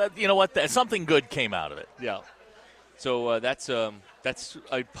that's you know what? Something good came out of it. Yeah. So that's a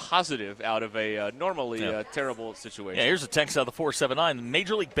positive out of a normally terrible situation. Yeah, here's a text out of the 479.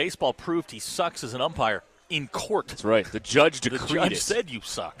 Major League Baseball proved he sucks as an umpire in court. That's right. The judge decreed it. The judge said you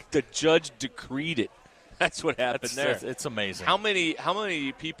suck. The judge decreed it. That's what happened there. It's amazing. How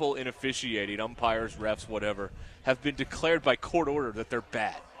many people in officiating, umpires, refs, whatever, have been declared by court order that they're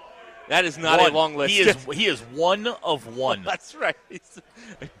bad? That is not a long list. He is one of one. That's right. It's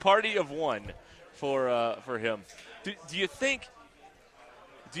a party of one for him. Do you think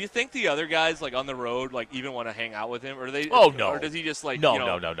the other guys like on the road like even want to hang out with him, or they? Oh no! Or does he just like no?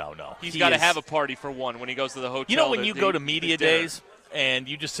 He's got to have a party for one when he goes to the hotel. You know when you go to media days and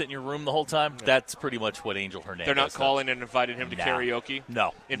you just sit in your room the whole time. Yeah. That's pretty much what Angel Hernandez. They're not calling and inviting him to karaoke.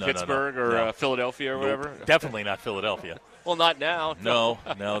 No, in Pittsburgh or Philadelphia or whatever. Definitely not Philadelphia. Well, not now. No,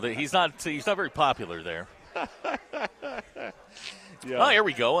 he's not. He's not very popular there. Yeah. Oh, here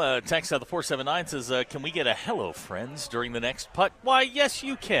we go. Text out of the 479 says, can we get a hello, friends, during the next putt? Why, yes,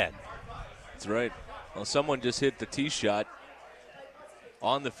 you can. That's right. Well, someone just hit the tee shot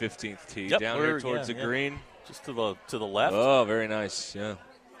on the 15th tee down here towards the green. Just to the left. Oh, very nice. Yeah.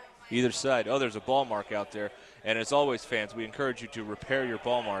 Either side. Oh, there's a ball mark out there. And as always, fans, we encourage you to repair your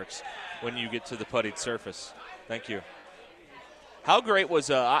ball marks when you get to the putted surface. Thank you. How great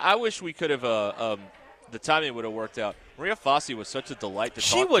was I wish we could have the timing would have worked out. Maria Fossey was such a delight to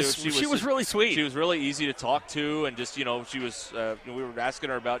talk to. She was really sweet. She was really easy to talk to, and just she was. We were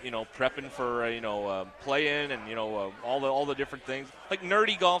asking her about prepping for play-in and all the different things like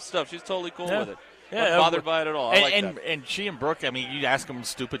nerdy golf stuff. She's totally cool with it. Yeah, not bothered by it at all. I like that. And she and Brooke, I mean, you ask them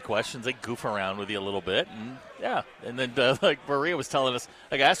stupid questions, they goof around with you a little bit, and then like Maria was telling us,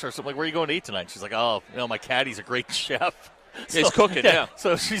 like I asked her something like, "Where are you going to eat tonight?" She's like, "Oh, my caddy's a great chef." So, he's cooking, yeah.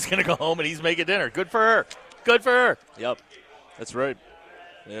 So she's going to go home and he's making dinner. Good for her. Good for her. Yep, that's right.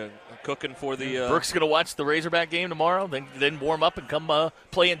 Yeah, cooking for the. Brooke's going to watch the Razorback game tomorrow, then warm up and come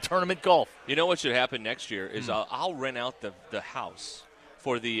play in tournament golf. You know what should happen next year is I'll rent out the house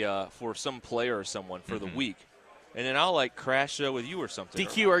for for some player or someone for the week, and then I'll crash with you or something.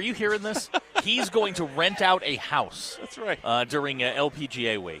 DQ, are you hearing this? He's going to rent out a house. That's right. During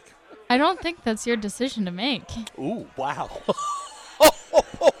LPGA week. I don't think that's your decision to make. Ooh, wow.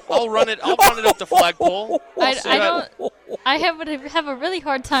 I'll run it up the flagpole. I would have a really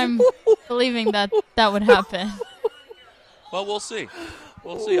hard time believing that would happen. Well, we'll see.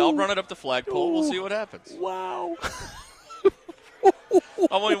 We'll see. I'll run it up the flagpole. We'll see what happens. Wow.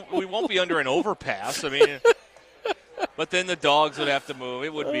 We won't be under an overpass. I mean, but then the dogs would have to move.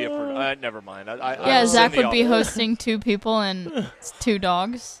 It would be never mind. Zach would be hosting 2 people and 2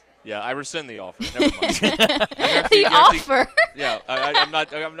 dogs. Yeah, I rescind the offer. Never mind. The offer? Yeah, I'm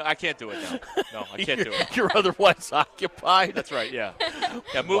not. I can't do it now. No, I can't do it. You're otherwise occupied. That's right. Yeah.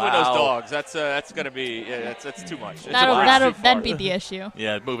 Yeah, moving those dogs. That's going to be. That's too much. That'd be the issue.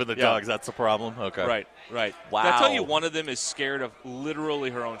 Yeah, moving the dogs. That's the problem. Okay. Right. Wow. Did I tell you one of them is scared of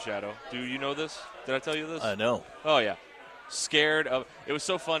literally her own shadow? Do you know this? Did I tell you this? No. Oh yeah. Scared of. It was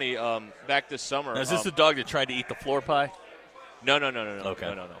so funny. Back this summer. Now, is this the dog that tried to eat the floor pie? No.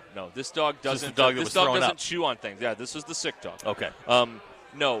 Okay. No. This dog doesn't. This dog doesn't chew on things. Yeah, this was the sick dog. Okay.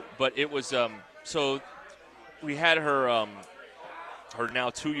 No, but it was. So we had her now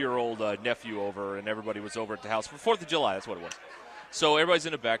 2-year-old nephew over, and everybody was over at the house for 4th of July. That's what it was. So everybody's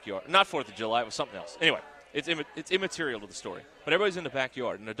in the backyard. Not 4th of July. It was something else. Anyway, it's immaterial to the story. But everybody's in the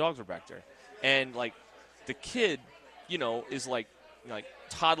backyard, and the dogs were back there, and the kid, is like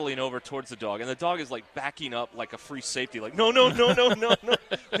toddling over towards the dog, and the dog is backing up like a free safety, no,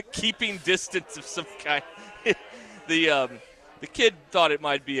 keeping distance of some kind. The kid thought it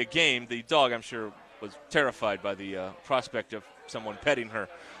might be a game. The dog, I'm sure, was terrified by the prospect of someone petting her.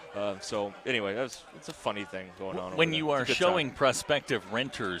 So anyway, it's a funny thing going on. When you are showing prospective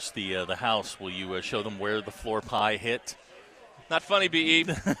renters the house, will you show them where the floor pie hit? Not funny, B.E.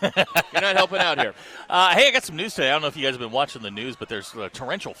 You're not helping out here. Hey, I got some news today. I don't know if you guys have been watching the news, but there's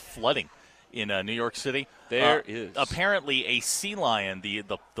torrential flooding in New York City. There is. Apparently, a sea lion, the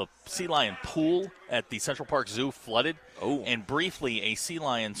sea lion pool at the Central Park Zoo flooded. Oh. And briefly, a sea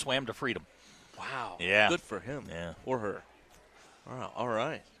lion swam to freedom. Wow. Yeah. Good for him. Yeah. Or her. Wow. All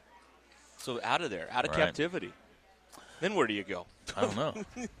right. So out of there, out of captivity. Then where do you go? I don't know.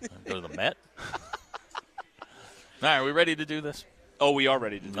 Go to the Met? All right, are we ready to do this? Oh, we are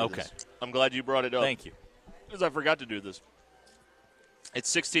ready to do this. Okay. I'm glad you brought it up. Thank you. Because I forgot to do this. It's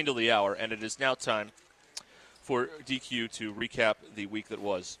 16 to the hour, and it is now time for DQ to recap the week that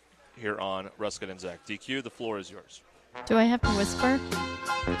was here on Ruscin and Zach. DQ, the floor is yours. Do I have to whisper?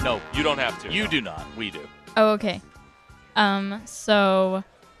 No, you don't have to. You do not. We do. Oh, okay. So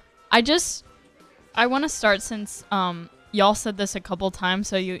I want to start since y'all said this a couple times,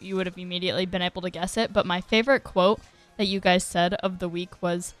 so you would have immediately been able to guess it. But my favorite quote that you guys said of the week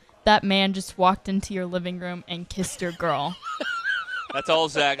was, "That man just walked into your living room and kissed your girl." That's all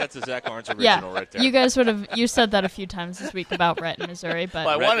Zach. That's a Zach Arns original right there. You guys you said that a few times this week about Rhett in Missouri,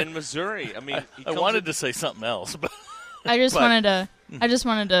 but Rhett in Missouri. I mean, I wanted to say something else, but I just wanted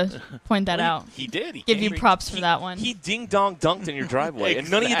to point that out. He did. Give you props for that one. He ding dong dunked in your driveway, and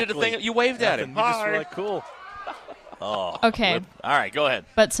none of you did a thing. You waved at him. You just were like, cool. Oh. Okay. Rip. All right, go ahead.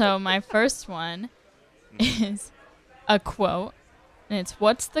 But so my first one is a quote, and it's,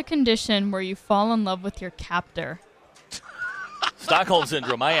 "What's the condition where you fall in love with your captor?" Stockholm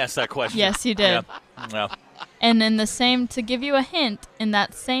Syndrome. I asked that question. Yes, you did. Yeah. And in the same, to give you a hint, in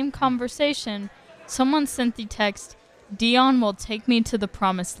that same conversation, someone sent the text, "Dion will take me to the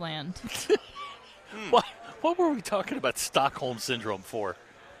promised land." What were we talking about Stockholm Syndrome for?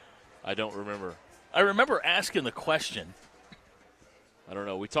 I don't remember. I remember asking the question. I don't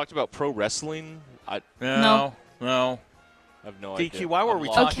know. We talked about pro wrestling. No. I have no DQ, idea. why were we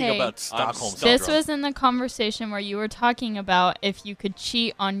talking about Stockholm Syndrome? This was in the conversation where you were talking about if you could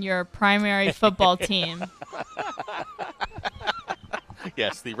cheat on your primary football team.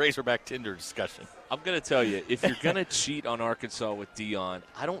 Yes, the Razorback Tinder discussion. I'm going to tell you, if you're going to cheat on Arkansas with Dion,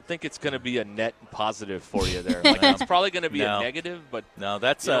 I don't think it's going to be a net positive for you there. Like, it's probably going to be a negative, but no,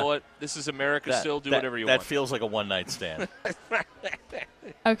 that's you know what? This is America still. Do whatever you want. That feels like a one-night stand.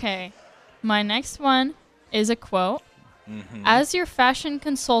 Okay. My next one is a quote. Mm-hmm. "As your fashion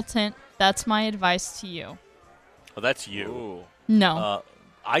consultant, that's my advice to you." Oh, that's you. Ooh. No.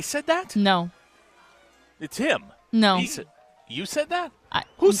 I said that? No. It's him. No. You said that?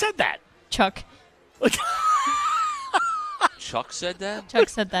 Who said that? Chuck. Chuck said that? Chuck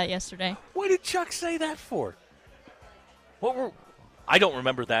said that yesterday. What did Chuck say that for? I don't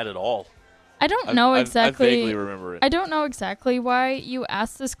remember that at all. I don't know exactly. I vaguely remember it. I don't know exactly why you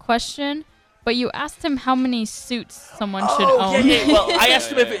asked this question, but you asked him how many suits someone should own. Yeah. Well, I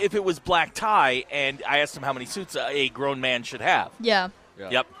asked him if it was black tie, and I asked him how many suits a grown man should have. Yeah.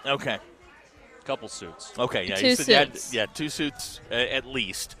 Yep. Okay. Couple suits. Okay. Yeah. Two suits. 2 suits at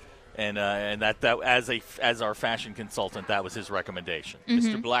least, and that as our fashion consultant, that was his recommendation, Mm-hmm.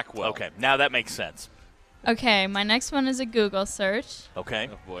 Mr. Blackwell. Okay. Now that makes sense. Okay, my next one is a Google search. Okay.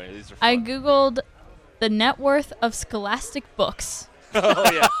 Oh boy, these are fun. I Googled the net worth of Scholastic books.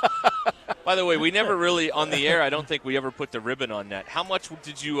 Oh, yeah. By the way, we never really, on the air, I don't think we ever put the ribbon on that. How much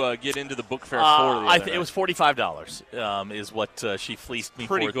did you get into the book fair for? It was $45 is what she fleeced me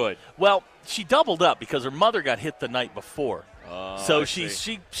for. Pretty good. Well, she doubled up because her mother got hit the night before. So she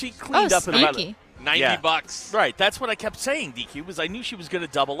cleaned up in about sneaky. $90. Right, that's what I kept saying, DQ, was I knew she was going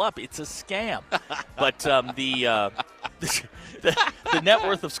to double up. It's a scam. But the net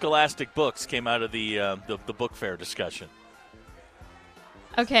worth of Scholastic books came out of the book fair discussion.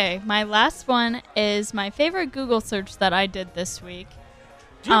 Okay, my last one is my favorite Google search that I did this week.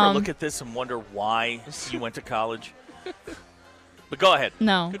 Do you ever look at this and wonder why you went to college? But go ahead.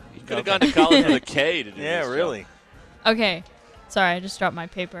 No. You could have gone to college with a K to do this. Yeah, really. Okay. Sorry, I just dropped my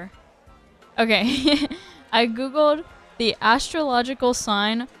paper. Okay. I Googled the astrological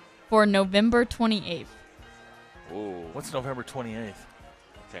sign for November 28th. Ooh. What's November 28th?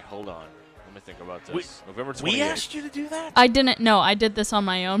 Okay, hold on. Let me think about this. November 28th. We asked you to do that? I didn't know. I did this on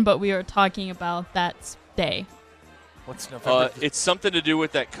my own, but we were talking about that day. What's November? It's something to do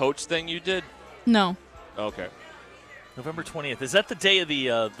with that coach thing you did? No. Okay. November 20th. Is that the day of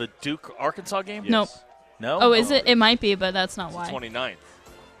the Duke Arkansas game? Nope. No? Oh, is it? It might be, but that's not why. 29th.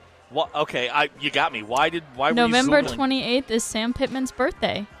 What? Okay, you got me. Why November were you 28th is Sam Pittman's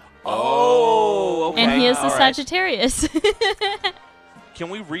birthday. Oh, okay. And he is the All right. Sagittarius. Can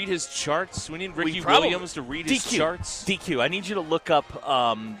we read his charts? We need Ricky probably- Williams to read his charts. DQ, I need you to look up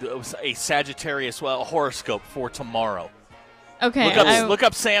a Sagittarius horoscope for tomorrow. Okay. Look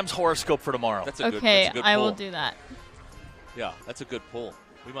up Sam's horoscope for tomorrow. That's a good Okay, pull. I will do that. Yeah, that's a good pull.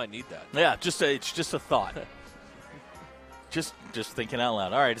 We might need that. Yeah, it's just a thought. Just thinking out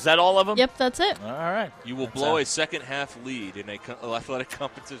loud. All right, is that all of them? Yep, that's it. All right. You will blow a second-half lead in a athletic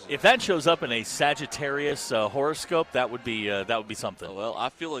competition. If that shows up in a Sagittarius horoscope, that would be something. Well,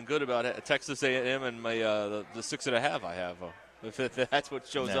 I'm feeling good about it. Texas A&M and my the 6.5 I have. If that's what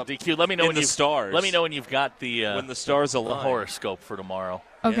shows up. DQ, let me know when the stars. Let me know when you've got the when the stars align. The horoscope for tomorrow.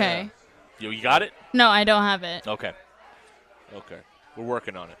 Okay. Yeah. You got it? No, I don't have it. Okay. We're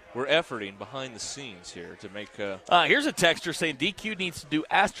working on it. We're efforting behind the scenes here to make. Here's a texter saying DQ needs to do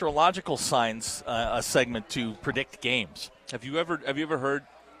astrological signs a segment to predict games. Have you ever heard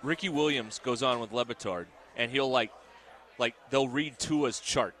Ricky Williams goes on with Lebitard and he'll like they'll read Tua's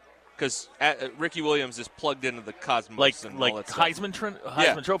chart because Ricky Williams is plugged into the cosmos and all that stuff.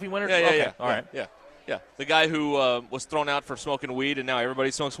 Heisman Trophy winner. Yeah. Okay. All right. Yeah, the guy who was thrown out for smoking weed, and now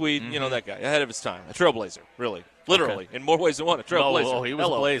everybody smokes weed. Mm-hmm. You know that guy, ahead of his time, a trailblazer, really, literally, in more ways than one, a trailblazer. Oh, he was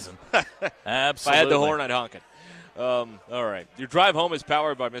blazing. Absolutely. If I had the horn, I'd honk it. All right, your drive home is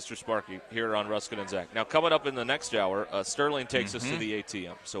powered by Mr. Sparky here on Ruscin and Zach. Now, coming up in the next hour, Sterling takes us to the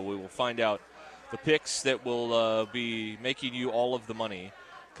ATM, so we will find out the picks that will be making you all of the money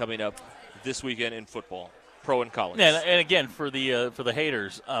coming up this weekend in football. Pro and college. Yeah, and again, for the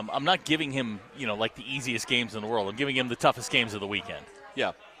haters, I'm not giving him like the easiest games in the world. I'm giving him the toughest games of the weekend.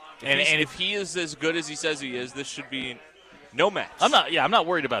 Yeah, and if he is as good as he says he is, this should be no match. I'm not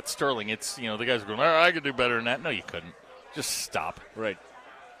worried about Sterling. It's the guys are going, I could do better than that. No, you couldn't. Just stop. Right.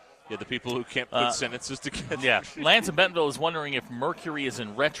 Yeah, the people who can't put sentences together. Yeah, Lance in Bentonville is wondering if Mercury is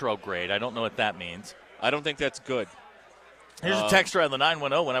in retrograde. I don't know what that means. I don't think that's good. Here's a texter on the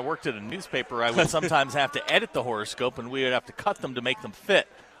 910. When I worked at a newspaper, I would sometimes have to edit the horoscope, and we would have to cut them to make them fit.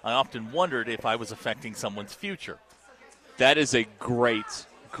 I often wondered if I was affecting someone's future. That is a great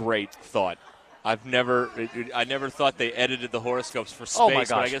thought. I never thought they edited the horoscopes for space, oh my gosh.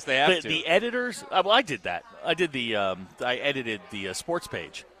 But I guess they have to. The editors, well, I did that. I edited the sports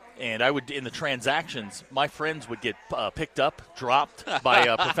page. And I would, in the transactions, my friends would get picked up, dropped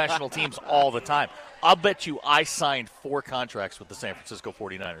by professional teams all the time. I'll bet you I signed 4 contracts with the San Francisco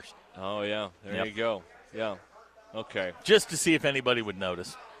 49ers. Oh, yeah. There you go. Yeah. Okay. Just to see if anybody would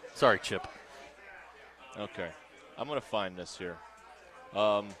notice. Sorry, Chip. Okay. I'm going to find this here.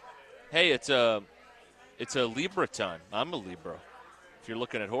 Hey, it's a Libra time. I'm a Libra. If you're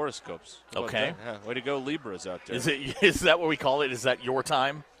looking at horoscopes. Okay. Yeah, way to go, Libras out there. Is that what we call it? Is that your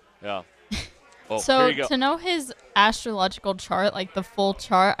time? Yeah. Oh, so to know his astrological chart, like the full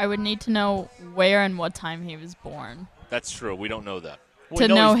chart, I would need to know where and what time he was born. That's true. We don't know that. We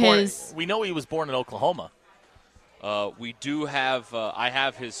know he was born in Oklahoma. We do have. I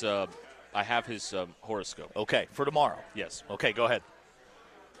have his horoscope. Okay, for tomorrow. Yes. Okay, go ahead.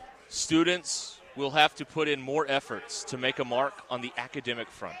 Students will have to put in more efforts to make a mark on the academic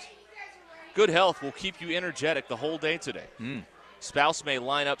front. Good health will keep you energetic the whole day today. Spouse may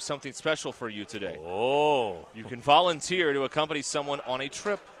line up something special for you today. Oh. You can volunteer to accompany someone on a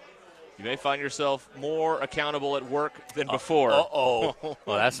trip. You may find yourself more accountable at work than before. Well,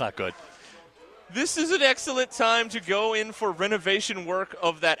 that's not good. This is an excellent time to go in for renovation work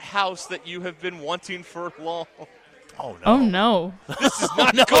of that house that you have been wanting for long. Oh, no. Oh, no. This is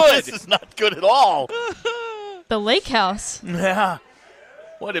not good. This is not good at all. The lake house. Yeah.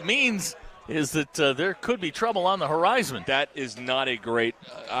 What it means is that there could be trouble on the horizon. That is not a great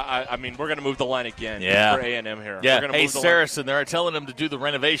I mean, we're going to move the line again for A&M here. Yeah. Hey, Saracen, they're telling him to do the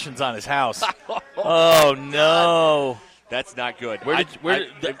renovations on his house. Oh, no. That's not good.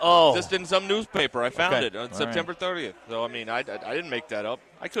 Just in some newspaper. I found it on September 30th. So, I mean, I didn't make that up.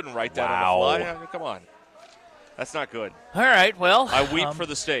 I couldn't write that on the fly. I mean, come on. That's not good. All right, well. I weep for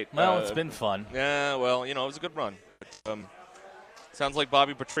the state. Well, it's been fun. Yeah, well, it was a good run. Sounds like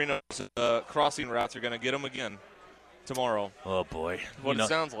Bobby Petrino's crossing routes are going to get him again tomorrow. Oh, boy. What it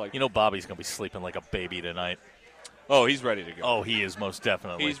sounds like. Bobby's going to be sleeping like a baby tonight. Oh, he's ready to go. Oh, he is most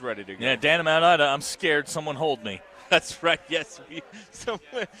definitely. He's ready to go. Yeah, Dan, I'm scared. Someone hold me. That's right. Yes. It's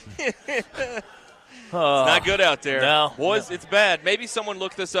not good out there. No. Boys, it's bad. Maybe someone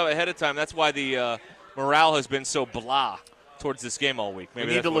looked this up ahead of time. That's why the morale has been so blah towards this game all week. Maybe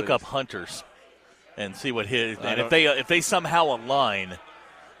we need to look up Hunters and see what his. And if they somehow align,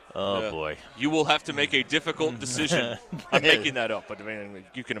 boy, you will have to make a difficult decision. I'm making that up, but I mean,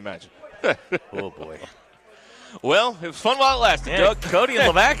 you can imagine. Oh boy. Well, it was fun while it lasted, Doug. Cody in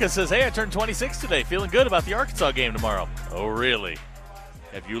Lavaca says, hey, I turned 26 today. Feeling good about the Arkansas game tomorrow. Oh, really?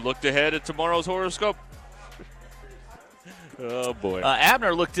 Have you looked ahead at tomorrow's horoscope? Oh, boy.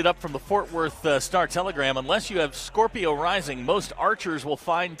 Abner looked it up from the Fort Worth Star-Telegram. Unless you have Scorpio rising, most archers will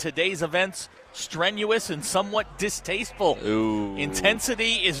find today's events strenuous and somewhat distasteful. Ooh.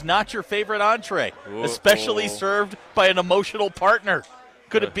 Intensity is not your favorite entree, especially served by an emotional partner.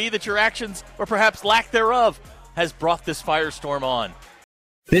 Could it be that your actions, or perhaps lack thereof, has brought this firestorm on?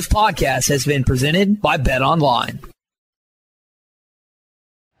 This podcast has been presented by Bet Online.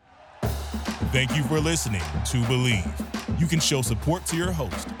 Thank you for listening to Believe. You can show support to your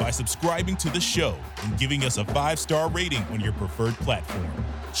host by subscribing to the show and giving us a 5-star rating on your preferred platform.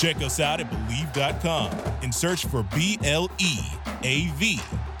 Check us out at Believe.com and search for BLEAV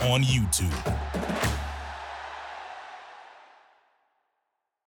on YouTube.